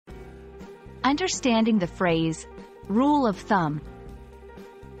understanding the phrase, rule of thumb.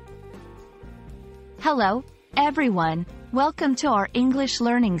 Hello, everyone. Welcome to our English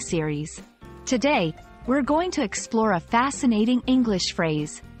learning series. Today, we're going to explore a fascinating English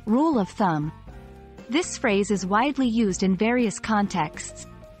phrase, rule of thumb. This phrase is widely used in various contexts,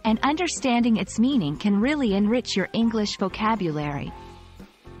 and understanding its meaning can really enrich your English vocabulary.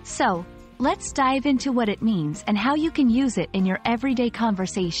 So, let's dive into what it means and how you can use it in your everyday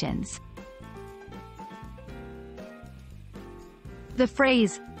conversations. The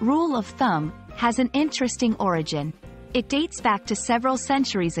phrase, rule of thumb, has an interesting origin. It dates back to several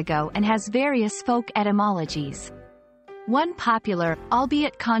centuries ago and has various folk etymologies. One popular,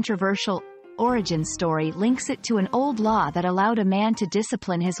 albeit controversial, origin story links it to an old law that allowed a man to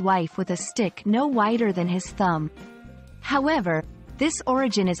discipline his wife with a stick no wider than his thumb. However, this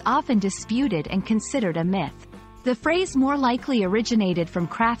origin is often disputed and considered a myth. The phrase more likely originated from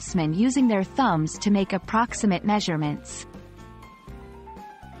craftsmen using their thumbs to make approximate measurements.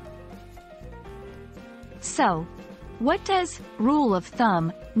 So, what does rule of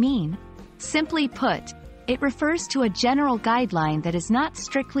thumb mean? Simply put, it refers to a general guideline that is not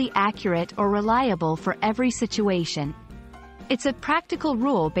strictly accurate or reliable for every situation. It's a practical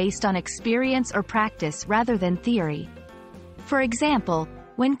rule based on experience or practice rather than theory. For example,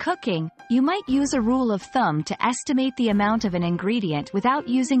 when cooking, you might use a rule of thumb to estimate the amount of an ingredient without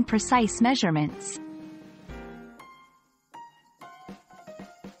using precise measurements.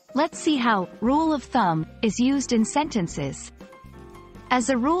 Let's see how rule of thumb is used in sentences. As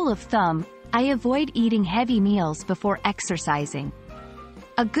a rule of thumb, I avoid eating heavy meals before exercising.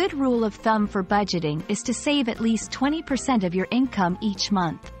 A good rule of thumb for budgeting is to save at least 20% of your income each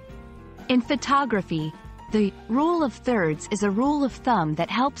month. In photography, the rule of thirds is a rule of thumb that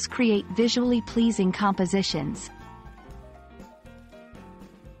helps create visually pleasing compositions.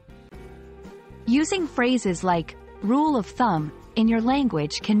 Using phrases like rule of thumb in your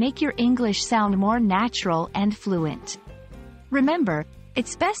language can make your English sound more natural and fluent. Remember,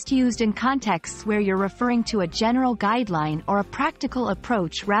 it's best used in contexts where you're referring to a general guideline or a practical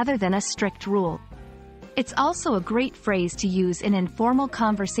approach rather than a strict rule. It's also a great phrase to use in informal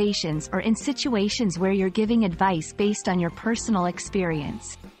conversations or in situations where you're giving advice based on your personal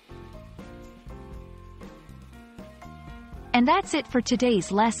experience. And that's it for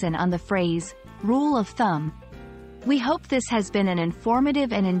today's lesson on the phrase, rule of thumb. We hope this has been an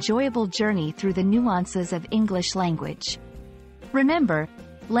informative and enjoyable journey through the nuances of English language. Remember,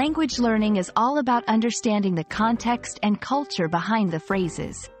 language learning is all about understanding the context and culture behind the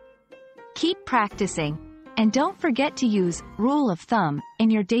phrases. Keep practicing, and don't forget to use rule of thumb in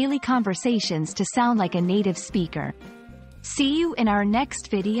your daily conversations to sound like a native speaker. See you in our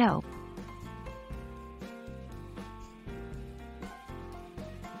next video.